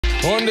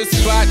On the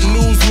spot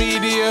news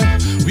media,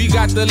 we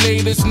got the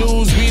latest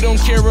news. We don't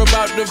care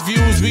about the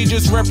views, we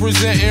just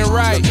representing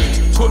right.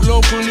 Put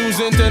local news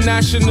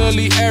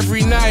internationally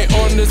every night.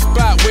 On the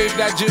spot, wave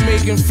that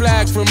Jamaican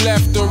flag from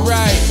left to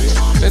right.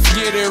 Let's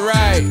get it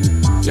right,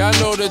 y'all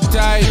know the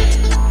type.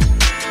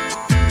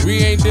 We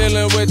ain't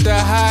dealing with the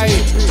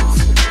hype.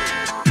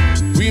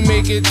 We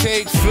make it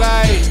take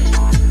flight.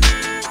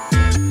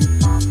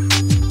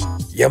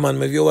 Yeah man,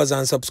 my viewers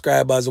and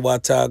subscribers,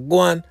 what go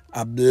on?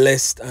 A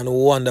blessed and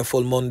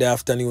wonderful Monday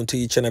afternoon to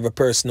each and every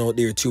person out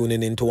there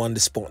tuning into On The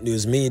Spot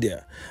News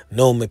Media.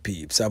 Now my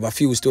peeps, I have a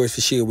few stories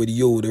to share with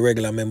you, the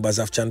regular members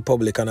of Chan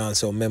Public and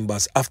also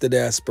members of the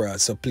diaspora.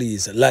 So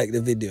please like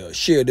the video,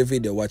 share the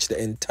video, watch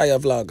the entire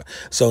vlog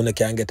so you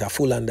can get a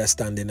full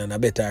understanding and a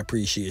better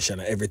appreciation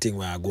of everything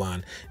we are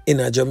going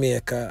in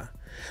Jamaica.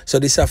 So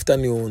this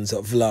afternoon's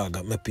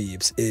vlog, my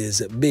peeps,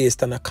 is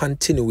based on a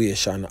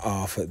continuation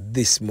of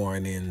this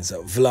morning's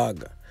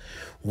vlog,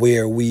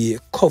 where we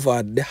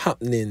covered the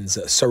happenings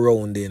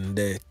surrounding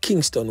the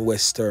Kingston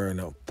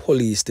Western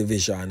Police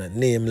Division,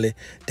 namely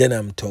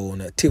Denham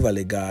Town,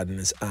 Tivoli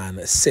Gardens and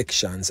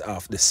sections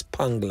of the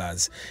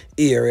Spanglers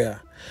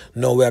area.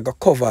 Now we are going to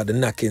cover the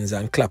knockings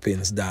and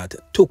clappings that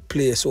took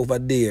place over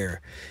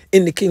there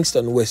in the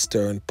Kingston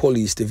Western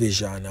Police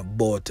Division,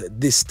 but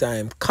this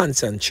time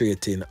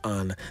concentrating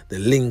on the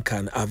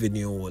Lincoln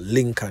Avenue,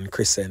 Lincoln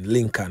Crescent,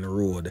 Lincoln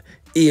Road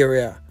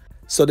area.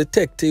 So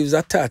detectives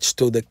attached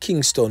to the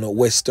Kingston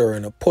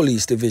Western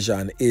Police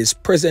Division is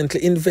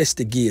presently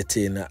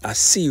investigating a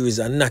series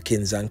of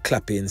knockings and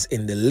clappings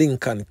in the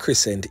Lincoln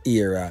Crescent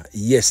area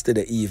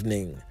yesterday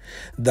evening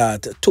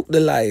that took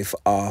the life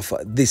of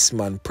this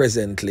man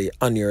presently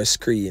on your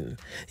screen.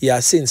 He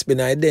has since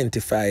been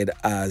identified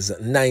as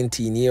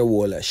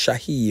 19-year-old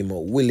Shaheem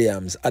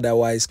Williams,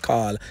 otherwise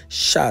called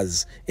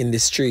Shaz in the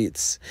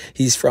streets.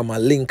 He's from a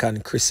Lincoln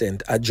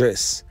Crescent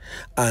address,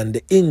 and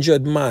the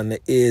injured man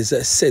is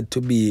said to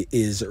be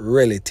his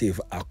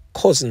relative, a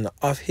cousin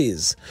of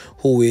his,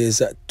 who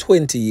is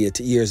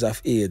 28 years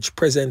of age,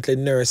 presently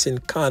nursing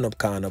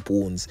carnop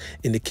wounds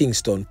in the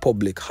Kingston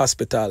Public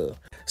Hospital.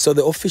 So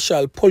the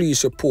official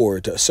police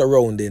report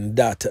surrounding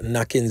that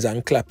knockings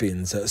and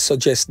clappings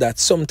suggests that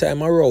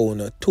sometime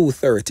around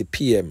 2:30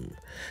 p.m.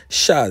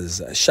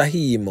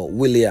 Shaheem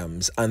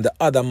Williams and the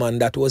other man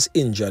that was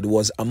injured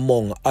was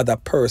among other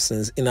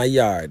persons in a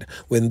yard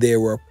when they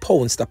were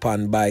pounced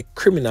upon by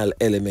criminal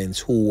elements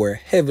who were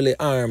heavily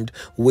armed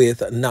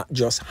with not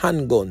just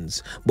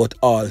handguns but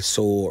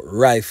also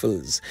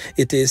rifles.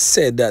 It is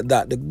said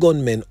that the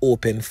gunmen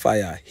opened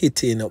fire,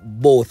 hitting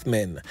both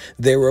men.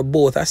 They were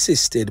both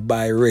assisted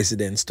by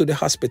residents to the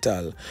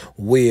hospital,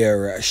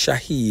 where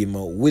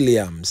Shaheem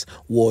Williams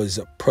was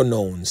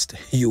pronounced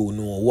you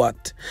know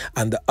what,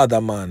 and the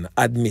other man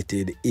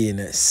admitted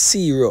in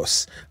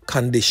serious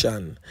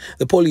condition.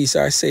 The police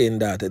are saying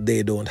that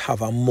they don't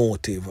have a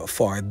motive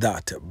for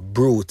that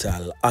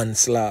brutal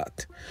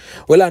onslaught.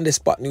 Well, on the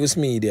Spot News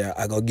Media,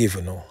 I got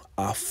given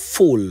a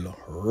full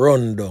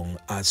rundown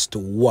as to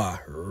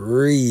what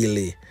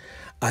really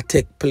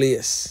take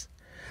place,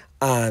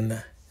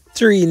 and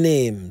 3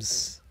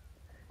 names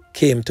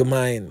came to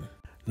mind.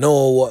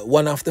 Now,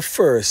 one of the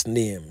first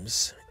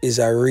names is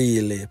a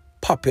really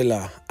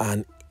popular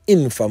and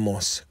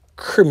infamous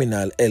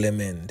criminal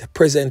element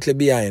presently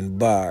behind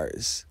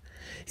bars.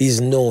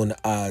 He's known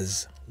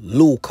as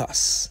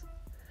Lucas.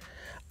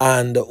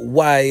 And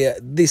why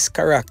this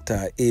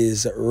character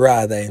is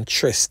rather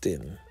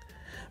interesting,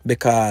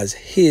 because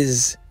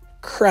his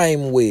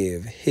crime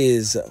wave,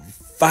 his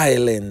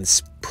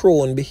violence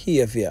prone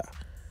behavior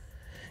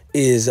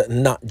is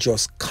not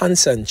just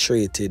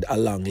concentrated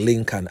along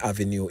Lincoln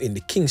Avenue in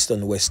the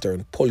Kingston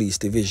Western Police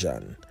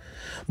Division,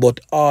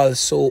 but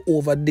also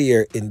over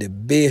there in the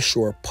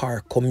Bayshore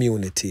Park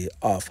community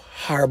of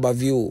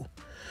Harborview.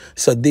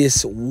 So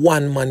this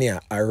one man here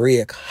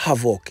wreak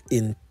havoc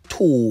in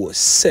 2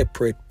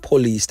 separate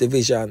police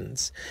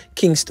divisions,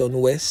 Kingston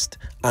West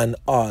and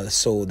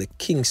also the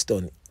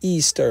Kingston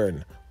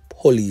Eastern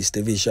Police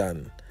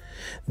Division.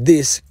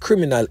 This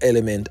criminal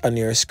element on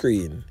your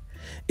screen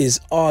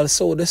is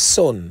also the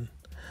son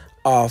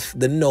of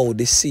the now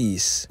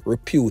deceased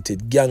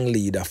reputed gang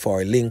leader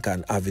for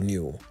Lincoln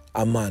Avenue,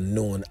 a man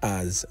known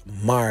as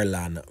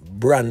Marlon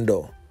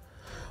Brando,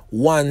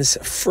 once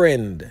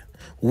friend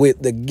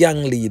with the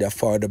gang leader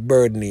for the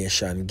Bird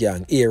Nation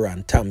gang,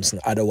 Aaron Thompson,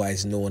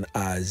 otherwise known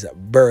as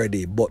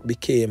Birdie, but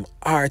became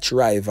arch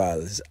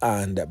rivals,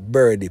 and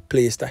Birdie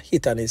placed a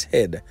hit on his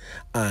head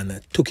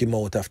and took him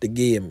out of the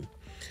game.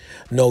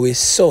 Now his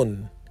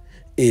son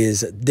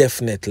is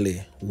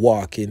definitely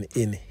walking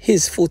in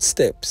his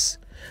footsteps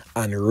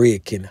and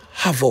wreaking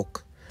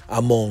havoc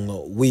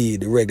among we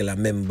the regular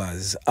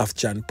members of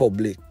Chan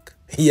Public.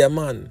 Yeah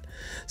man.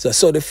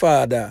 So the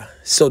father,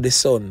 so the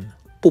son,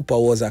 Papa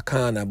was a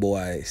corner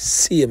boy,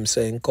 see him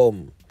so him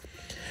come.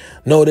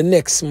 Now the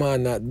next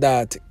man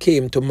that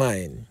came to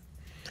mind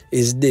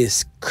is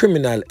this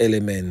criminal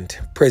element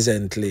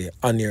presently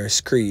on your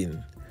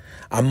screen,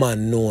 a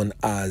man known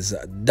as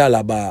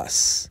Dolla,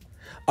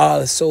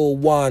 also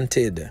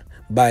wanted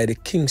by the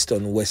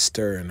Kingston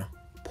Western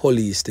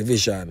Police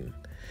Division.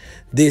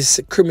 This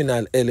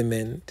criminal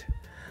element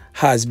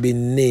has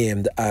been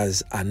named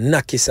as a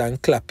knockis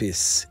and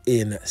clappis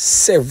in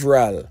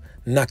several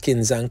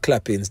knockings and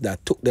clappings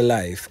that took the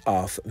life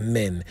of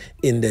men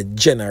in the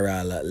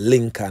general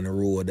Lincoln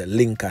Road,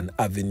 Lincoln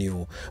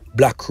Avenue,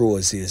 Black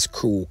Roses,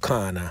 Crew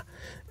Corner.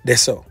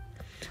 So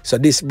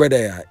this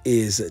brother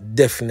is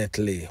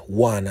definitely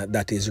one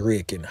that is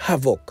wreaking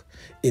havoc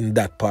in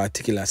that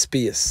particular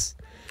space.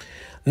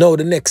 Now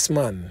the next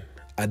man,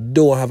 I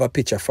don't have a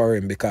picture for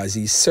him because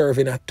he's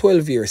serving a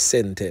 12-year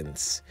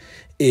sentence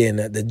in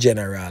the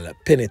general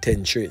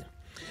penitentiary.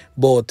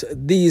 But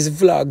these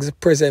vlogs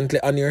presently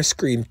on your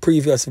screen,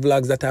 previous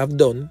vlogs that I've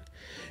done,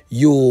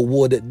 you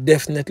would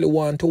definitely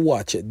want to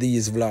watch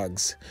these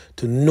vlogs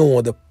to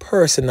know the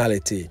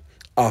personality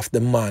of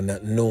the man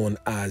known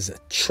as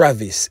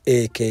Travis,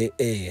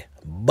 aka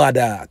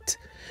Badat,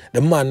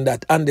 the man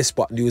that On The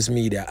Spot News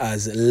Media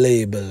has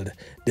labeled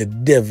the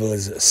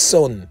devil's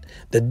son,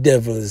 the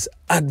devil's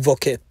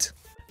advocate.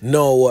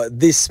 Now,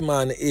 this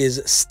man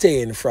is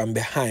staying from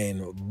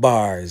behind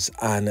bars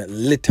and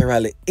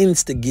literally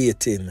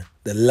instigating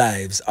the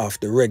lives of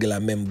the regular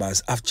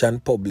members of Jan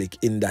Public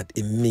in that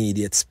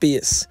immediate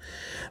space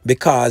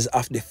because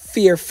of the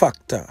fear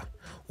factor.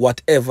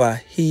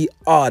 Whatever he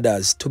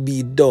orders to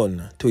be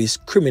done to his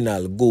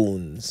criminal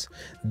goons,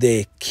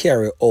 they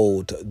carry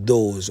out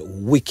those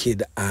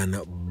wicked and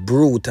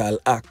brutal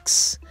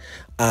acts.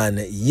 And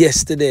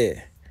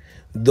yesterday,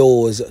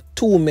 those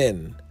two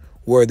men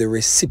were the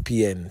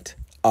recipient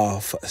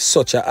of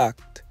such an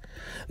act.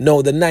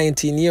 Now, the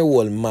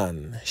 19-year-old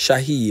man,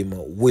 Shaheem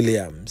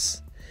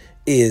Williams,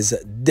 is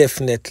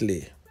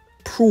definitely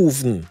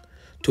proven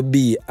to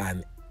be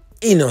an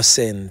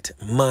innocent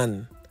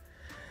man.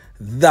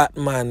 That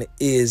man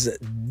is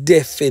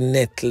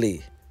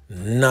definitely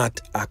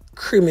not a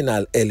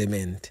criminal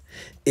element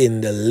in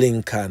the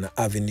Lincoln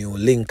Avenue,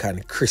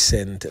 Lincoln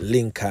Crescent,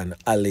 Lincoln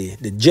Alley,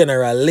 the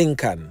general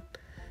Lincoln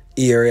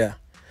area.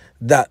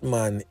 That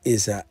man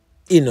is an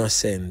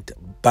innocent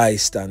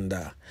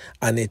bystander,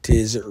 and it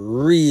is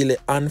really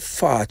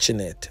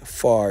unfortunate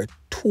for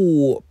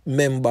two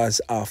members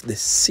of the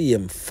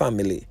same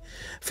family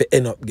to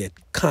end up get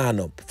caught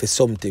up for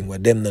something where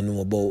them don't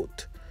know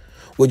about.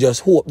 We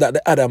just hope that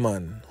the other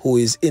man who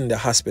is in the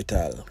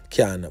hospital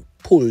can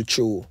pull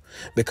through,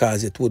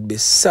 because it would be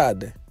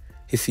sad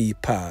if he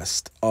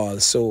passed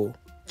also.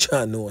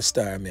 John no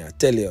star, me I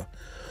tell you,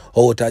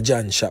 out of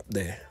John shop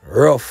there,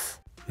 rough.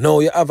 Now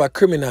you have a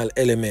criminal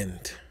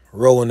element,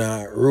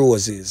 Rona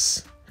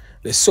Roses,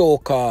 the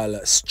so-called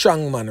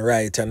strongman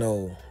writer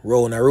now,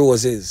 Rona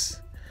Roses.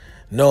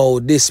 Now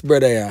this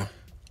brother here,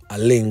 a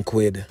link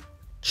with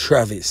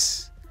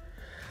Travis,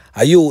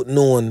 a youth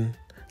known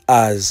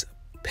as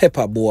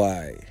Peppa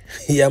Bwoy.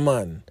 Yeah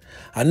man,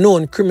 a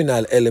known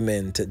criminal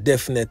element,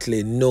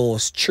 definitely no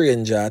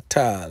stranger at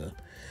all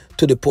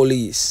to the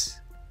police.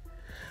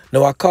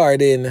 Now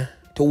according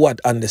to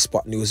what On The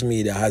Spot News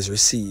Media has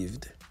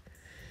received,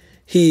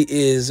 he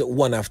is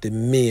one of the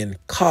main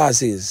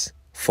causes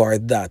for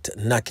that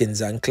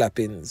knockings and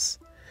clappings,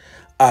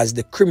 as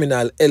the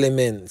criminal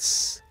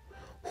elements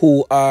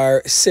who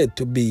are said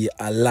to be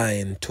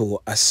aligned to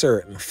a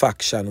certain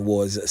faction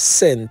was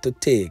sent to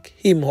take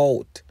him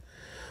out,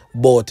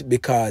 but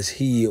because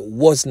he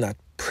was not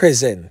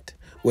present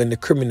when the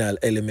criminal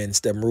elements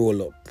them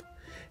roll up.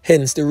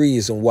 Hence the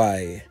reason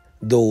why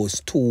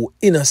those two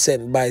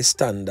innocent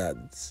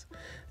bystanders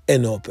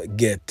end up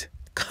get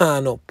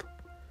caught up.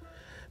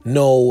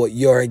 Now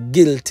you're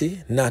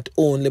guilty not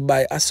only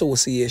by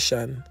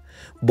association,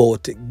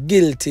 but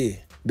guilty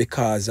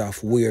because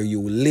of where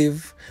you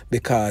live,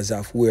 because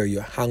of where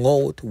you hang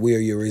out, where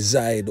you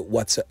reside,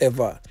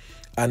 whatsoever.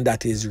 And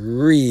that is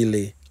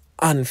really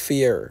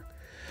unfair.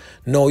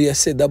 Now you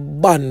see the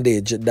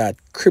bondage that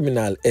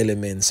criminal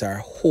elements are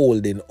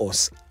holding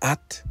us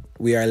at.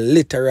 We are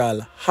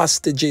literal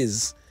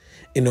hostages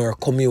in our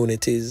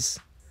communities.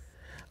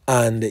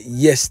 And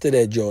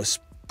yesterday just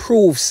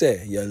proves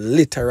say you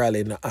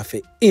literally not have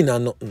to in or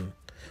nothing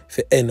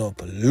for end up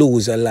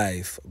lose a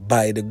life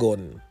by the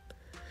gun.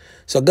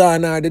 So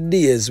gone are the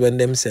days when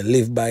them say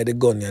live by the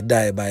gun, you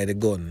die by the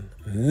gun.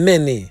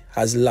 Many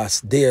has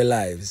lost their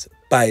lives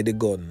by the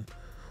gun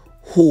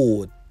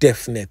who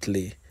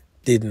definitely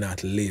did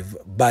not live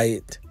by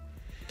it.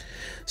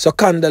 So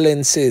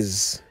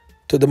condolences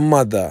to the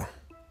mother,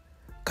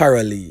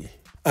 Carolee,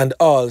 and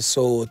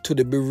also to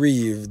the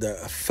bereaved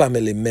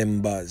family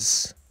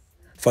members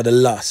for the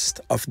loss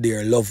of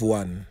their loved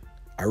one.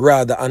 A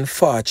rather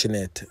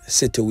unfortunate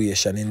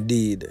situation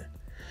indeed.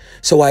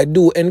 So I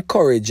do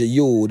encourage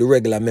you, the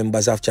regular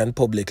members of Jan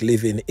Public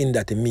living in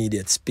that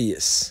immediate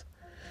space,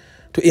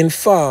 to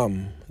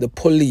inform the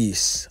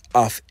police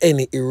of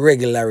any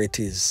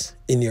irregularities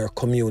in your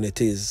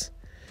communities.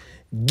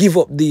 Give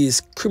up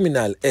these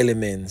criminal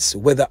elements,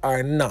 whether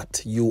or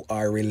not you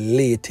are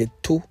related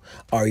to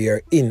or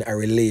you're in a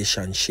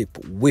relationship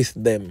with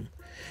them,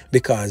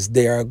 because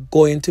they are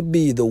going to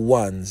be the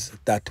ones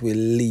that will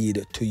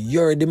lead to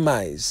your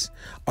demise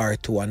or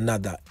to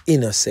another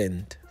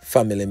innocent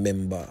family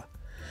member.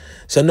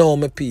 So now,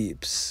 my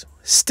peeps,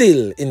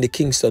 still in the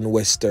Kingston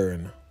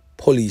Western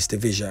Police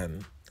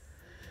Division,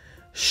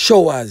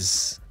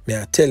 showers,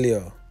 may I tell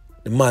you,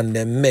 the man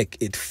them make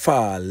it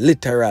fall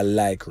literal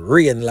like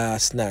rain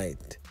last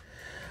night.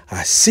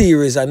 A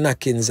series of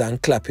knockings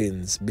and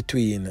clappings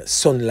between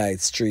Sunlight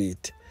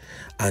Street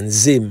and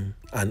Zim,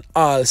 and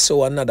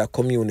also another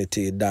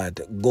community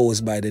that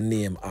goes by the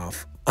name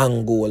of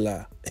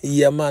Angola.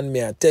 Yeah, man,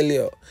 may I tell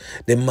you,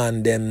 the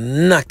man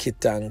them knock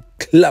it and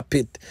clap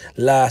it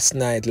last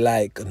night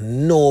like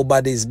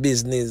nobody's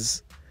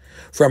business.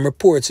 From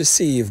reports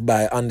received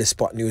by On The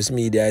Spot News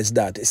Media is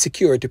that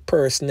security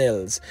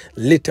personnel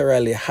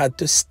literally had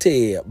to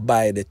stay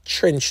by the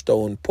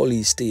Trenchtown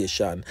police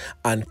station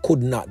and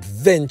could not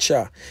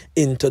venture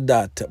into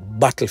that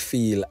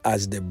battlefield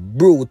as the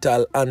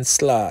brutal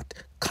onslaught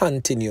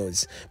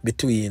continues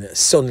between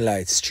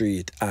Sunlight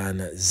Street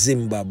and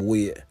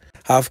Zimbabwe.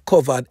 I've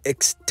covered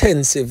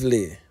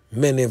extensively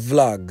many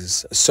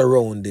vlogs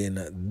surrounding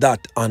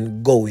that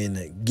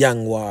ongoing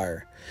gang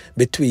war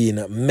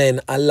between men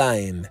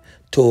aligned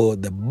to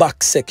the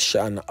back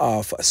section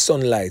of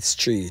Sunlight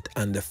Street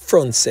and the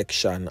front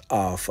section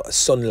of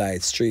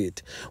Sunlight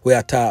Street. We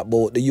are talking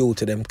about the youth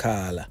them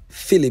call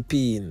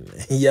Philippine,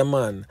 yeah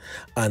man,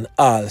 and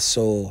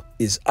also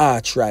his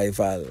arch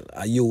rival,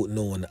 a youth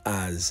known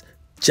as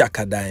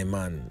Jacka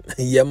Diamond.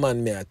 Yeah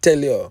man, may I tell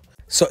you.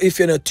 So if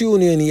you're not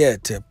tuned in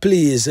yet,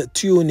 please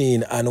tune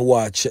in and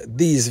watch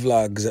these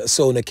vlogs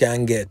so you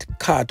can get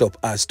caught up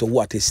as to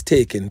what is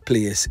taking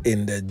place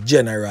in the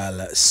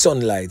general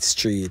Sunlight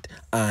Street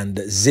and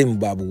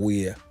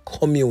Zimbabwe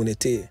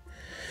community.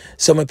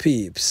 So my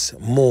peeps,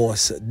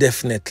 most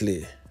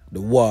definitely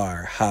the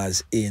war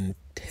has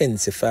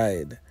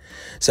intensified.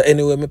 So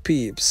anyway, my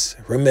peeps,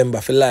 remember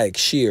to like,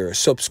 share,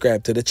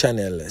 subscribe to the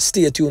channel.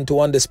 Stay tuned to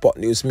On The Spot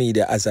News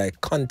Media as I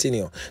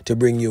continue to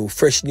bring you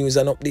fresh news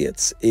and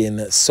updates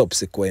in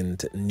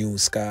subsequent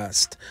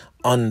newscast.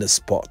 On The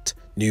Spot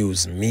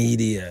News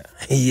Media.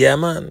 Yeah,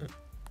 man.